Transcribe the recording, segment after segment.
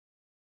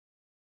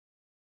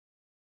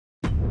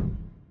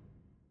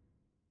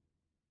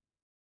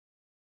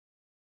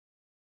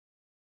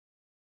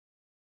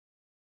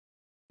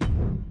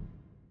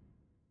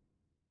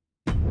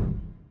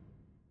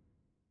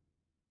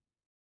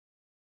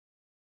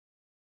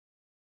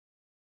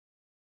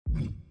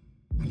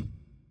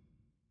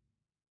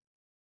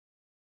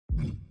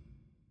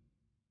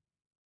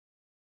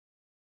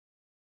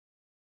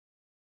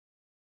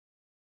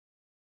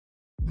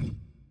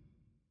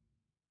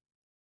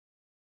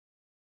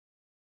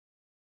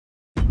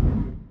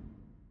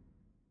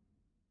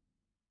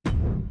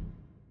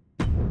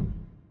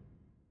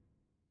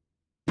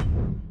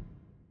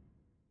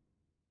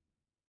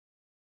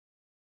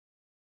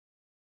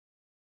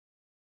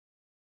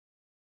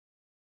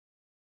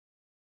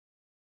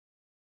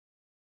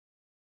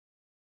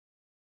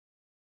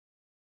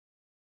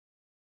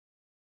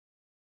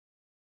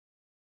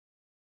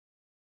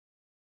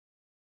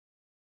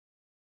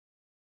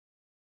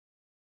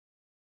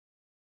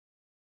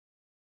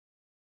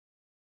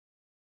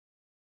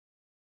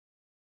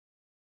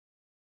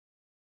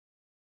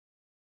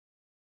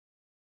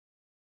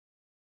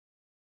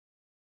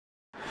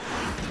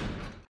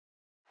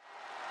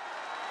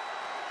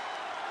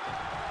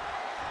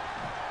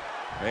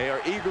They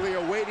are eagerly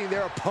awaiting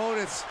their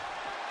opponents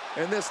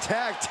in this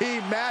tag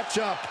team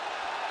matchup.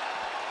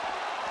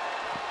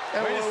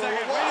 And wait a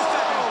second. What?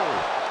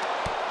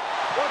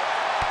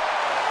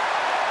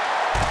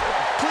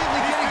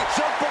 Completely getting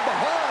jumped from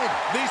behind.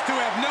 These two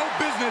have no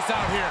business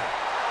out here.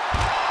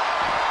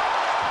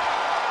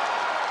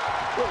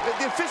 Look,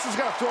 the official's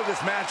got to throw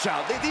this match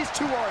out. These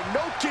two are in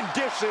no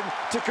condition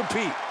to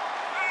compete.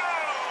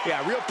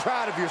 Yeah, real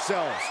proud of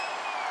yourselves.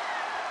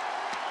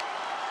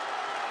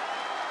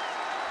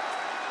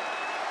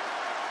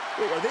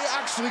 Wait, are they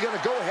actually going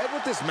to go ahead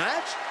with this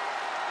match?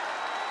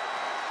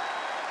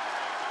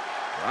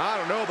 I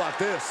don't know about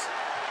this.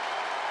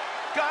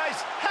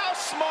 Guys, how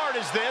smart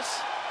is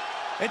this?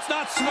 It's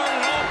not smart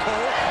at all,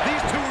 Cole.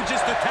 These two were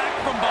just attacked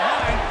from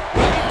behind,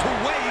 ready to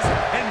waste,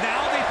 and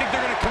now they think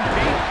they're going to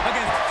compete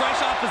against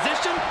fresh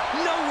opposition?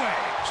 No way.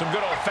 Some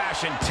good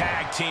old-fashioned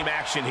tag team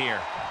action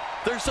here.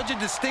 There's such a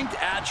distinct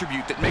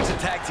attribute that makes a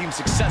tag team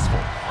successful.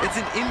 It's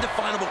an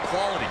indefinable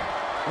quality.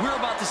 We're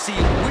about to see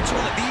which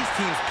one of these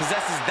teams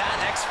possesses that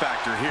X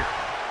factor here.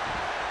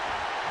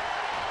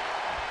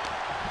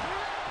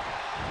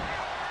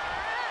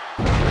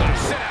 A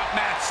sit-out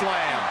mat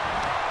slam.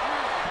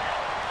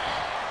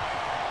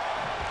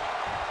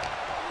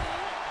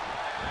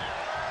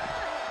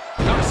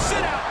 A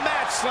sit-out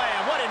mat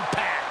slam. What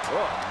impact?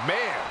 Oh,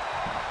 man.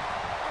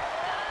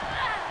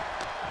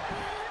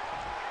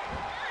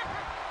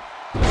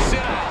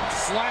 Sit-out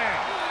slam.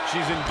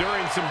 She's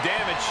enduring some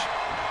damage.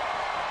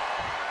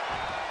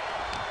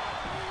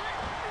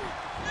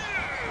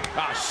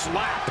 A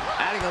slap.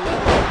 Adding a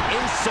level of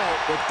insult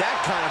with that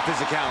kind of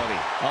physicality.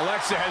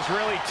 AlexA has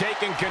really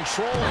taken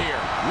control here.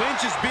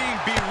 Lynch is being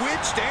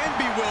bewitched and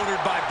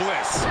bewildered by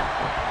BLiSS.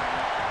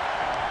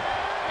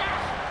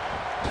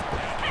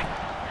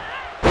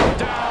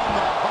 Down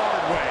the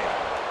hard way.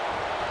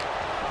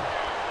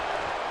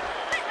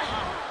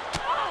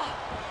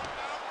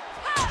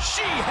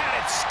 She had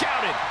it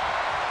scouted.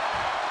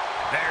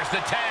 There's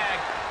the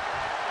tag.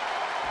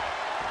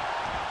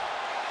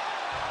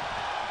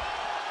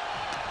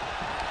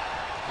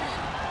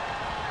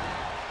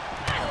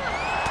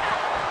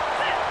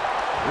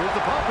 Here's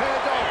the pump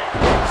handle.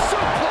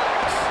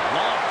 Suplex.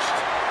 Launched.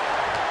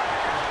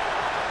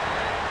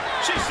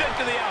 She's sent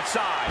to the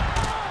outside.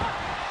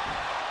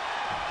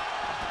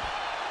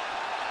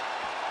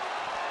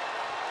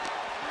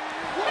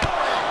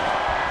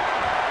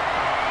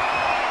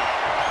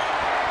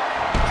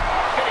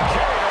 Getting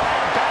carried away.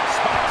 Bad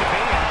spot to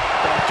be in.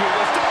 Don't do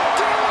this. Don't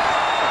do it.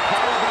 A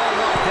powerbomb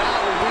like that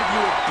will leave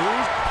you with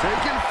bruised,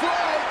 taking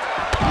flight.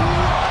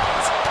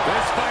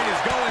 This fight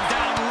is going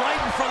down right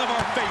in front of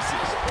our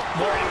faces.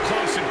 More up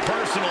close and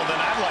personal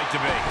than I'd like to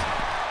be.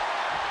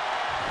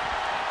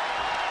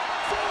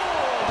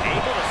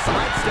 Able to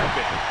sidestep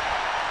it.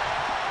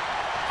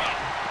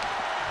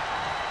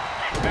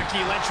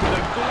 Becky Lynch with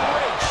a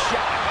great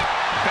shot.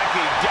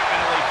 Becky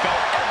definitely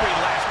felt every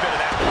last bit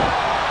of that one.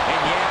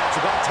 And yeah, it's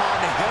about time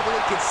to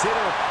heavily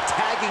consider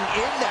tagging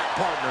in that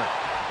partner.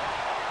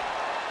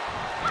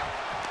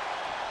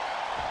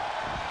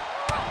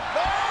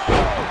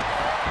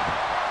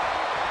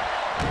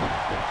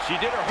 She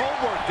did her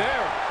homework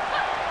there.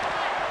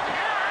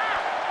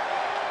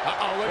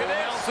 Uh-oh, look at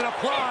this. Nelson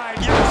applied.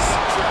 Yes!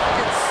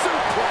 Dragon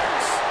suplex.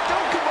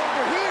 Don't come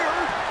over here.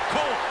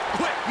 Cole,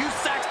 quick, use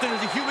Saxton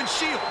as a human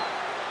shield.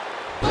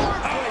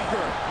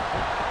 Heartbreaker.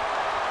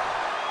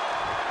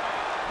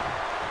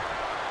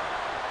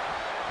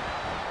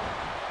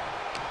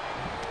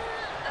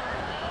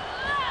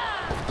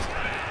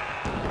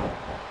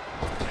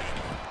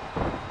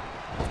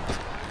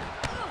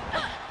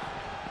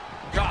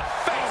 Got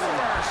face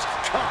first.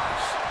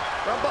 Comes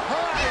from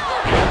behind.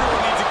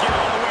 Everyone needs to get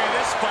out of the way of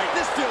this fight.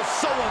 This feels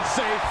so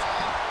unsafe.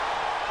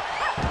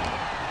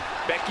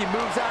 Becky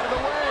moves out of the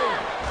way.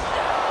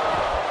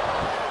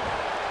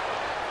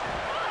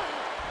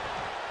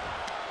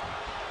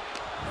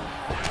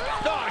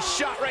 Oh,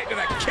 shot right to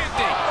the kidney.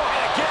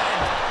 And again.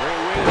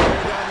 Great way to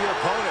wear down your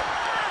opponent.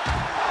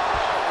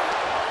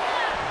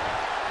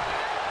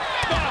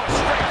 Oh,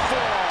 straight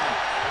forearm.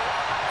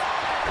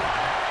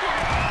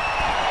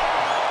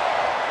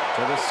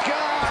 To the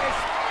skies.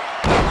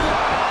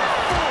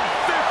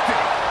 450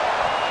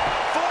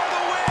 for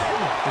the win.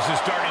 This is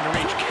starting to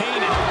reach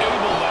Cain and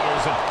Abel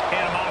levels of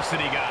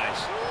animosity, guys.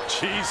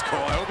 Jeez,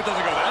 Cole, I hope it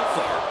doesn't go that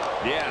far.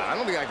 Yeah, I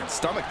don't think I can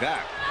stomach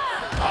that.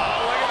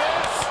 Oh, look at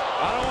this.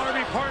 I don't want to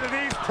be part of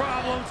these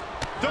problems.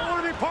 Don't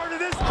want to be part of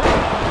this problem.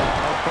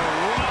 A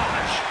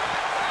barrage.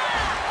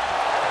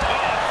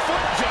 Oh,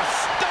 foot just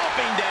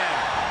stomping down.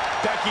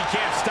 Becky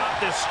can't stop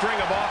this string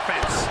of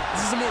offense.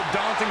 This is a more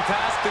daunting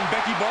task than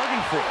Becky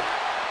bargained for.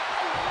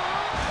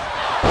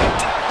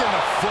 Attack in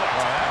the foot.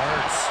 Oh, that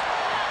hurts.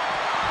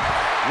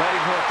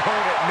 Letting her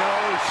opponent know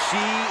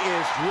she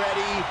is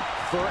ready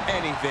for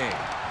anything.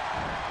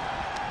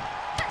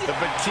 The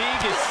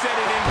fatigue is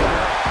setting in for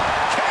her.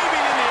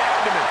 Caving in the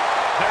abdomen.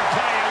 There are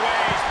plenty of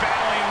ways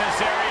battling in this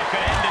area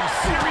could end in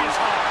serious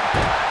harm.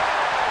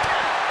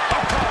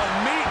 Oh,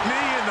 meet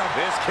me in the...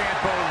 This can't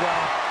bode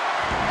well.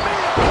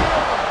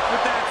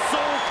 With that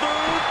soul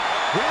food,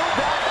 Will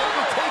that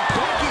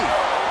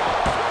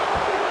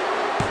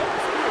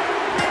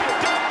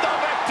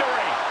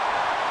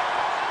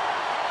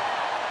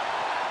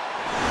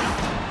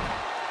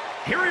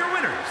here are your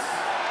winners,